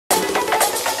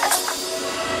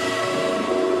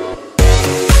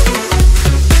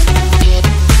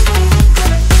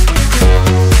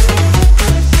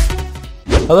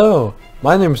Hello,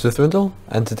 my name is Mithrindil,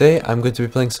 and today I'm going to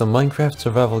be playing some Minecraft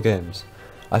survival games.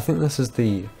 I think this is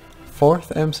the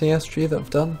 4th MCSG that I've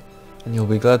done, and you'll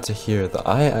be glad to hear that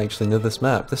I actually know this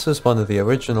map. This is one of the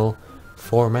original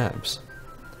 4 maps.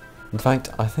 In fact,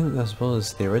 I think this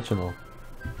was the original.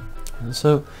 And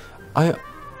so, I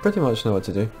pretty much know what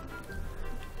to do.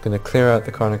 I'm going to clear out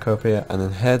the cornucopia and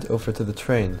then head over to the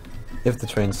train. If the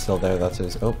train's still there, that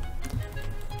is. Oh.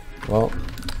 Well,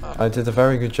 I did a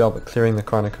very good job at clearing the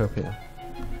cornucopia.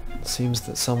 It seems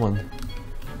that someone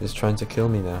is trying to kill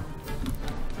me now.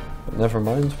 But never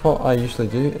mind, what I usually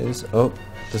do is... Oh,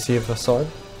 does he have a sword?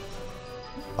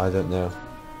 I don't know.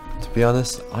 To be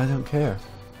honest, I don't care.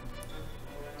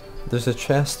 There's a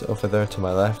chest over there to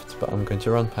my left, but I'm going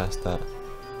to run past that.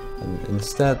 And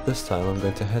instead, this time, I'm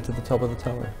going to head to the top of the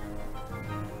tower.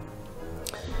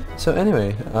 So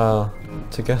anyway,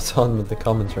 to get on with the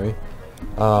commentary,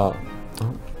 oh,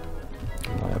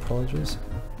 my apologies.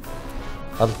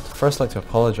 I'd first like to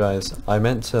apologise. I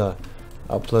meant to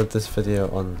upload this video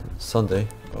on Sunday.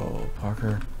 Oh,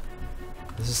 Parker.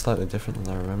 This is slightly different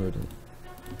than I remembered it.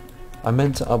 I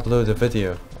meant to upload a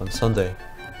video on Sunday,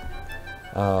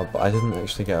 but I didn't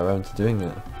actually get around to doing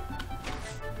that.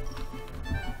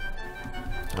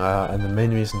 And the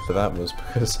main reason for that was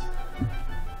because,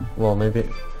 well, maybe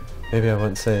I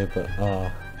won't say, but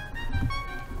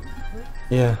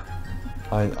yeah,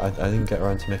 I didn't get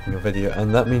around to making a video,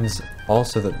 and that means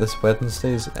also that this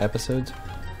Wednesday's episode,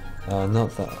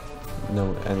 not that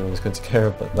anyone's going to care,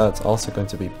 but that's also going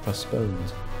to be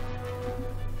postponed.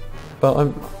 But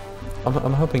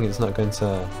I'm hoping it's not going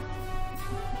to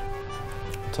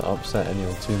upset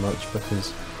anyone too much,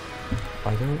 because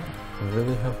I don't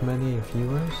really have many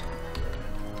viewers.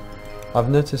 I've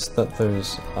noticed that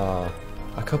there's a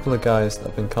couple of guys that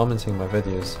have been commenting my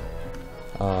videos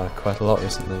quite a lot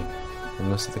recently in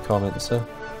most of the comments, so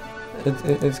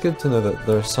it's good to know that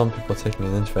there are some people taking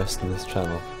an interest in this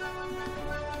channel.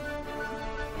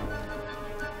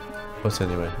 But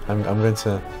anyway, I'm going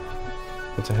to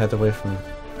head away from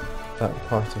that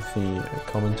part of the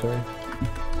commentary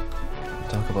and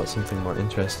talk about something more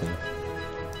interesting.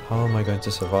 How am I going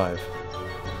to survive?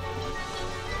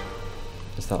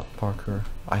 Is that Parker?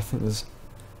 I think there's...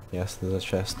 Yes, there's a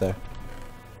chest there.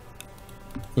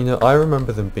 You know, I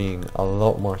remember them being a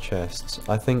lot more chests.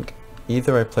 I think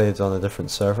either I played on a different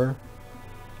server,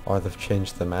 or they've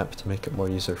changed the map to make it more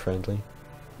user-friendly.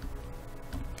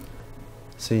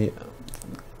 See,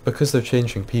 because they're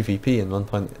changing PvP in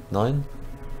 1.9,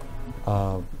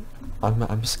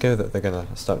 I'm scared that they're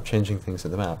gonna start changing things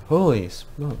in the map. Holy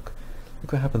smoke!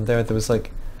 Look what happened there. There was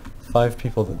like 5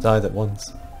 people that died at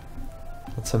once.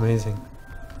 That's amazing.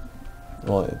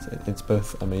 Well, it's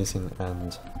both amazing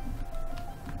and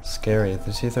scary.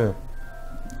 There's either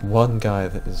one guy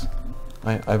that is...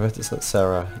 I bet it's that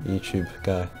Sarah YouTube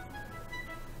guy.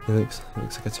 He looks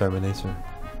like a Terminator.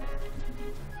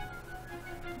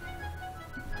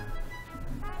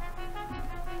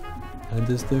 And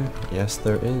is there? Yes,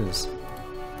 there is.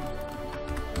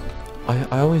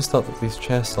 I always thought that these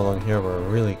chests along here were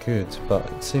really good, but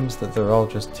it seems that they're all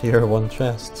just tier 1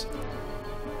 chests.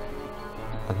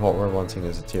 And what we're wanting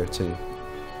is a tier 2.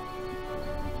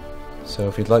 So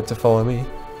if you'd like to follow me,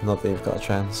 not that you've got a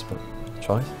chance, but a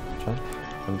choice? I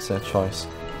wouldn't say a choice.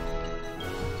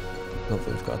 Not that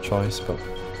you've got a choice, but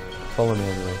follow me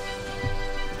anyway.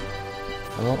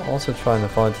 And I'll also try and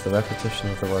avoid the repetition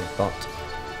of the word but,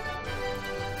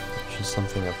 which is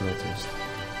something I've noticed.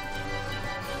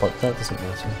 But that doesn't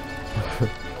matter.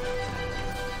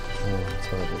 Oh,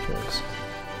 terrible jokes.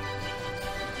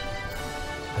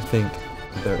 I think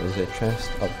there is a chest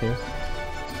up here.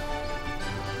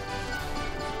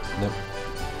 Nope.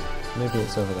 Maybe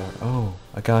it's over there. Oh,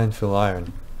 a guy in full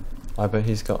iron. I bet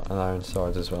he's got an iron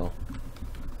sword as well.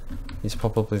 He's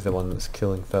probably the one that's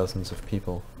killing thousands of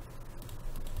people.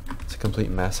 It's a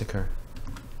complete massacre.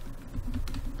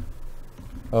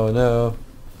 Oh no!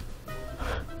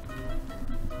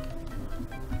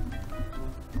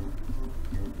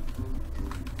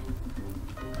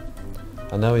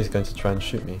 And now he's going to try and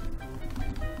shoot me.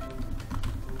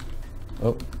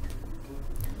 Oh.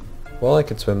 Well, I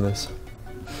could swim this.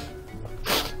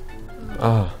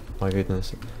 Ah, my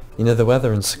goodness. You know, the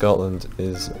weather in Scotland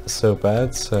is so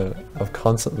bad, so I've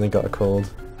constantly got a cold.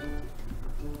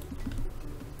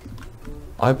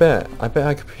 I bet I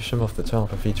could push him off the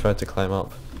top if he tried to climb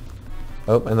up.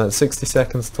 Oh, and that's 60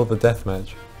 seconds till the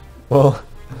deathmatch. Well,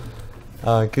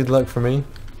 good luck for me.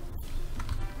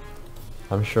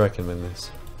 I'm sure I can win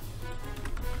this.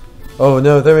 Oh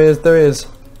no, there he is!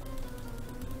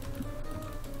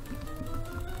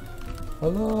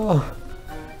 Hello!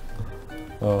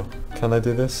 Oh, can I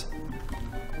do this?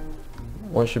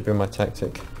 What should be my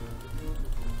tactic?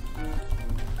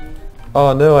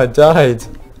 Oh no, I died!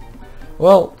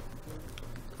 Well,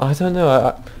 I don't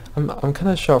know, I'm kind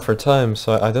of short for time,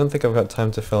 so I don't think I've got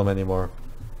time to film anymore.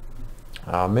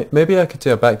 Maybe I could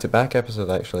do a back-to-back episode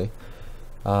actually.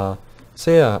 So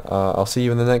yeah, I'll see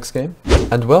you in the next game.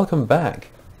 And welcome back!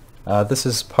 This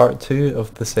is part 2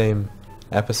 of the same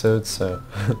episode, so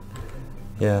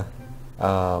yeah.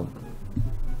 So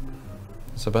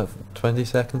about 20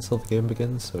 seconds till the game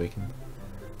begins, so we can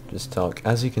just talk.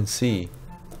 As you can see,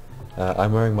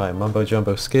 I'm wearing my Mumbo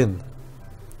Jumbo skin.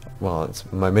 Well,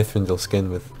 it's my Mithrindil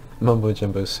skin with Mumbo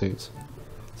Jumbo suit.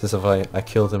 It's as if I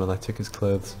killed him and I took his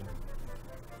clothes.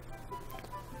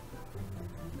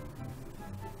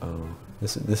 Oh,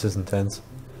 this is intense.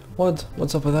 What?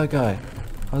 What's up with that guy?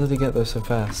 How did he get there so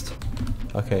fast?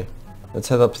 Okay, let's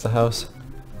head up to the house,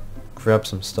 grab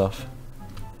some stuff,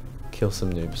 kill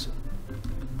some noobs.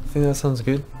 I think that sounds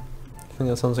good. I think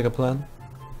that sounds like a plan.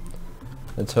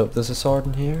 Let's hope there's a sword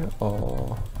in here.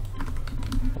 Oh,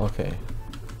 okay.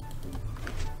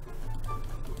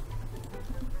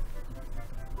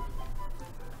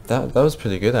 That was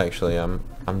pretty good actually. I'm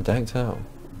decked out.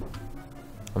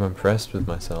 I'm impressed with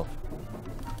myself.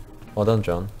 Well done,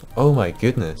 John. Oh my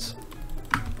goodness.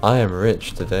 I am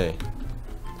rich today.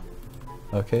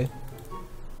 Okay.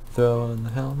 Throw on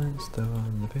the helmets, throw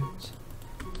on the boots.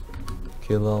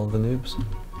 Kill all the noobs.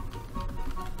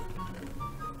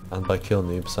 And by kill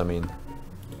noobs I mean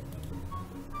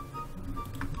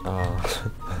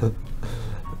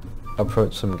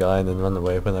approach some guy and then run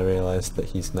away when I realised that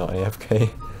he's not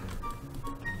AFK.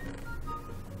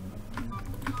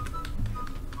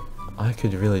 I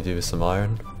could really do with some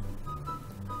iron.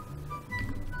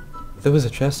 There was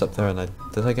a chest up there and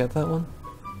did I get that one?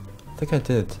 I think I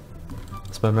did.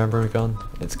 Is my memory gone?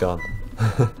 It's gone.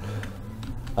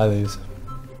 I lose.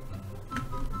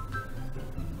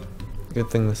 Good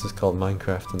thing this is called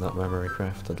Minecraft and not Memory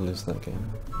Craft. I'd lose that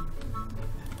game.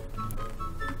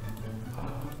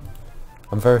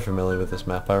 I'm very familiar with this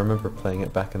map. I remember playing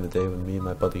it back in the day when me and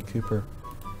my buddy Cooper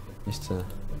used to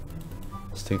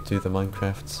do the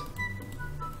Minecrafts.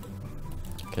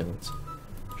 Okay, let's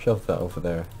shove that over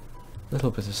there. A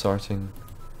little bit of sorting.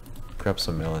 Grab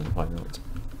some melon, why not?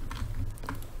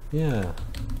 Yeah.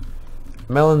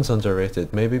 Melon's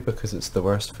underrated, maybe because it's the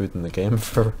worst food in the game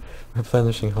for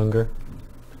replenishing hunger.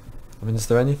 I mean, is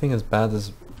there anything as bad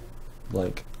as,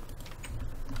 like...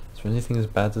 Is there anything as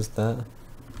bad as that?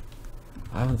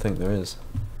 I don't think there is.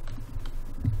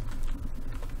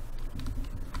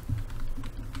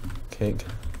 Cake.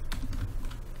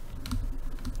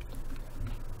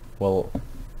 Well,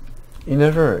 you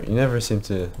never seem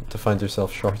to find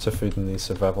yourself short of food in these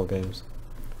survival games.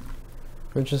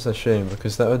 Which is a shame,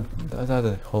 because that would add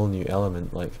a whole new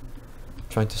element, like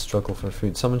trying to struggle for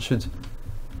food. Someone should,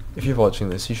 if you're watching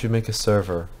this, you should make a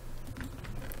server.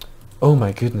 Oh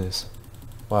my goodness.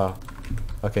 Wow.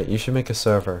 Okay, you should make a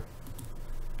server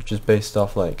which is based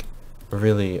off like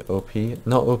really OP,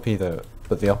 not OP though,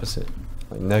 but the opposite,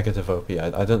 like negative OP.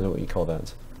 I don't know what you call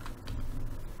that.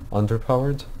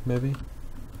 Underpowered, maybe?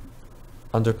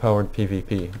 Underpowered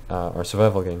PvP, or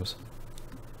survival games,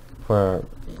 where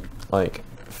like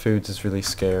food is really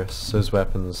scarce, so's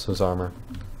weapons, so's armor.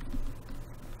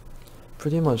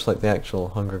 Pretty much like the actual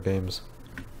Hunger Games.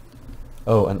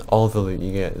 Oh, and all the loot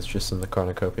you get is just in the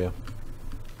cornucopia.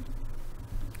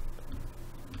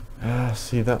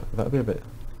 See, that'd be a bit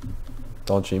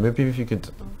dodgy. Maybe if you could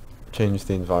change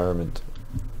the environment.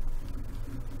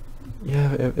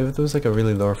 Yeah, if there was like a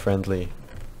really lore friendly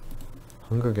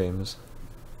Hunger Games,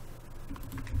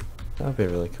 that'd be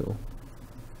really cool.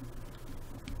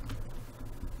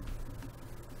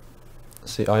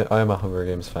 See, I am a Hunger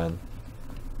Games fan.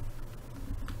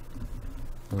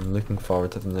 I'm looking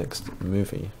forward to the next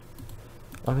movie.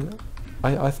 I mean,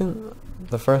 I think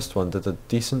the first one did a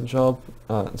decent job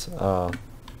at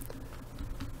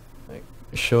like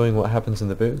showing what happens in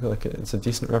the book. Like, it's a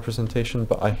decent representation,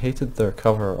 but I hated their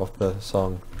cover of the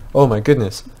song. Oh my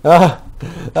goodness! Ah!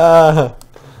 Ah!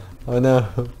 Oh no,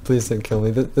 please don't kill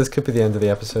me. This could be the end of the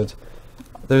episode.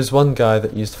 There's one guy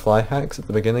that used fly hacks at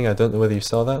the beginning. I don't know whether you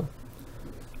saw that.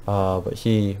 But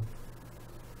he...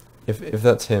 If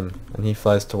that's him, and he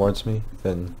flies towards me,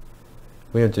 then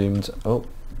we are doomed. Oh,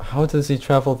 how does he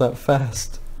travel that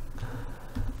fast?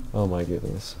 Oh my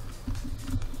goodness.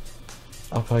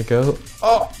 Up I go.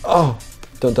 Oh! Oh!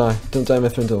 Don't die. Don't die,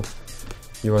 Mithrindil.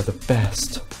 You are the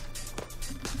best.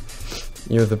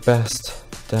 You're the best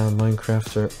damn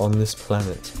Minecrafter on this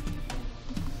planet.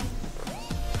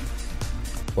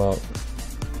 Well,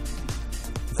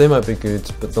 they might be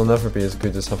good, but they'll never be as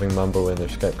good as having Mambo in their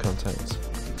Skype contacts.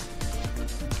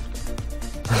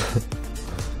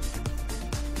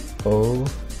 Oh.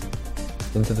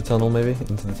 Into the tunnel maybe?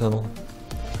 Into the tunnel?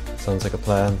 Sounds like a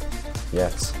plan.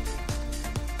 Yes.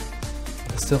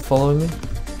 They're still following me?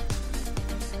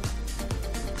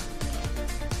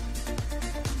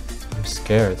 I'm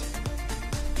scared.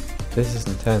 This is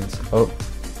intense. Oh.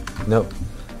 Nope.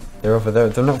 They're over there.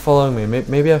 They're not following me.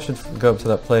 Maybe I should go up to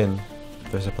that plane.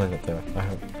 There's a plane up there, I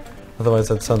hope.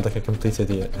 Otherwise I'd sound like a complete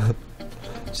idiot.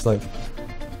 Just like,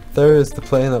 there is the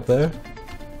plane up there.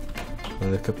 And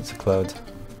I look up, it's a cloud.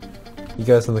 You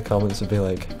guys in the comments would be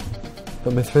like,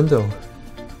 but Mithrindil,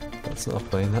 that's not a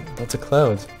plane, that's a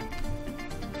cloud.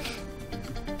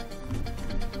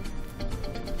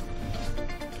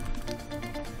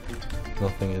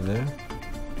 Nothing in there.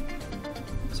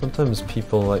 Sometimes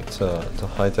people like to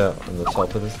hide out on the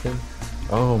top of this thing.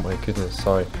 Oh my goodness,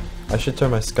 sorry. I should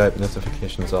turn my Skype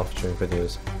notifications off during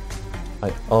videos.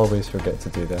 I always forget to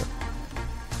do that.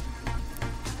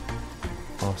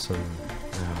 Awesome.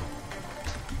 Yeah.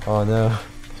 Oh no,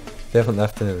 they haven't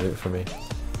left any loot for me.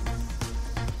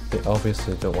 They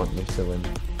obviously don't want me to win.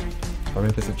 Or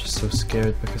maybe they're just so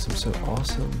scared because I'm so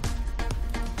awesome.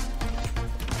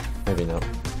 Maybe not.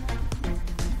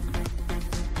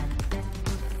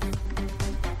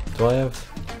 Do I have?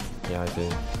 Yeah, I do.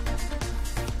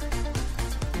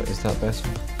 But is that better?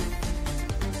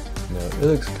 No, it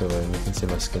looks cooler and you can see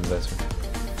my skin better.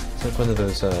 It's like one of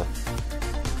those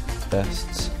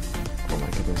vests. Oh my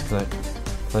goodness, can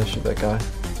I shoot that guy?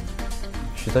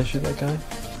 Should I shoot that guy?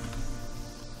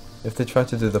 If they try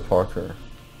to do the parkour,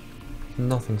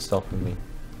 nothing's stopping me.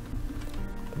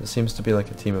 But it seems to be like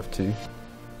a team of two.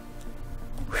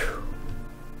 Whew.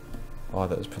 Oh,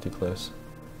 that was pretty close.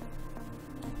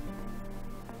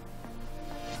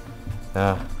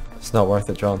 Ah, it's not worth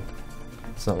it, John.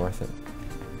 It's not worth it.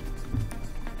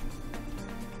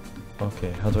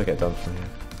 Okay, how do I get down from here?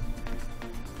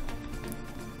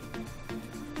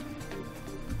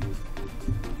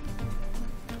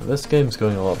 This game's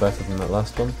going a lot better than that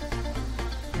last one.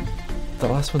 The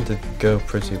last one did go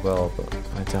pretty well, but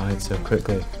I died so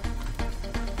quickly.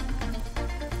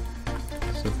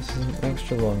 So this is an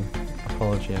extra long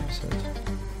apology episode.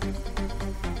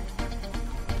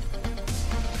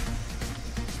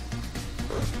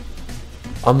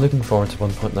 I'm looking forward to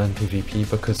 1.9 PvP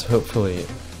because hopefully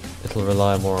it'll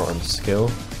rely more on skill,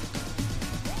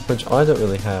 which I don't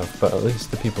really have, but at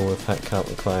least the people with hack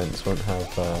counter clients won't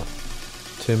have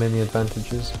too many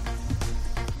advantages.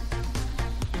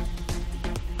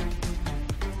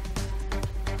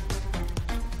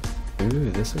 Ooh,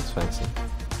 this looks fancy.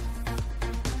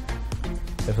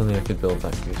 If only I could build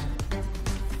that good.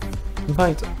 In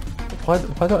fact,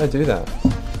 why don't I do that?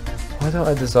 Why don't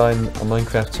I design a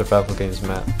Minecraft survival games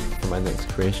map for my next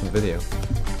creation video?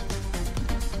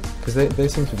 Because they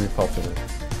seem to be popular.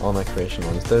 All my creation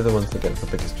ones, they're the ones that get the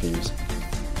biggest views.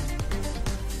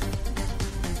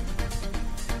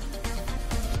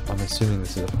 I'm assuming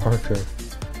this is a parkour,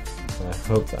 and I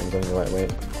hope that I'm going the right way.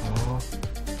 Oh.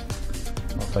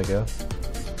 Off I go.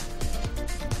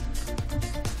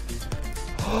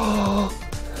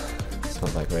 It's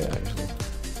not that great actually.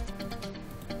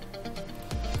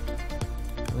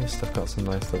 At least I've got some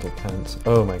nice little pants.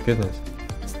 Oh my goodness.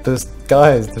 Those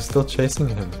guys, they're still chasing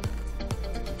him.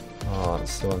 Oh,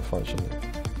 it's so unfortunate.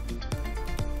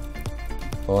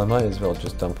 Well, I might as well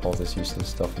just dump all this useless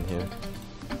stuff in here.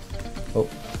 Oh,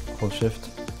 hold shift.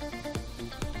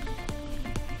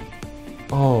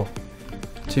 Oh,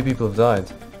 2 people have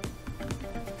died.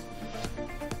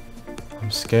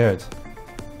 I'm scared.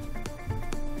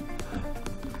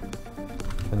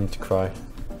 I need to cry.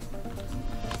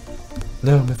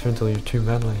 No, Mithrindil, you're too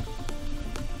manly.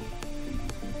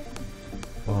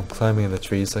 Oh, I'm climbing in the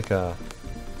trees like a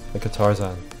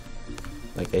Tarzan.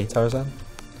 Like a Tarzan?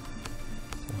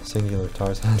 Singular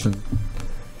Tarzan.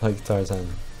 Like Tarzan.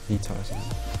 The Tarzan.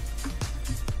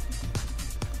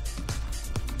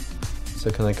 So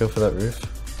can I go for that roof?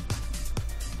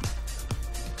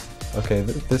 Okay,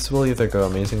 this will either go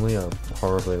amazingly or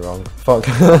horribly wrong. Fuck.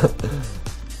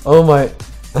 Oh my...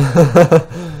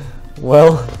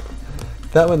 Well,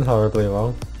 that went horribly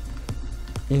wrong.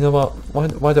 You know what?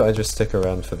 Why don't I just stick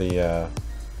around for the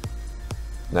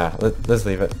Nah, let's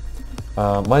leave it.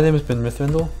 My name has been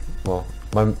Mithrindil. Well,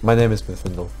 my name is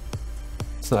Mithrindil.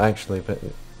 It's not actually, but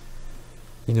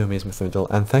you know me as Mithrindil.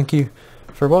 And thank you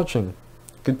for watching.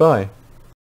 Goodbye.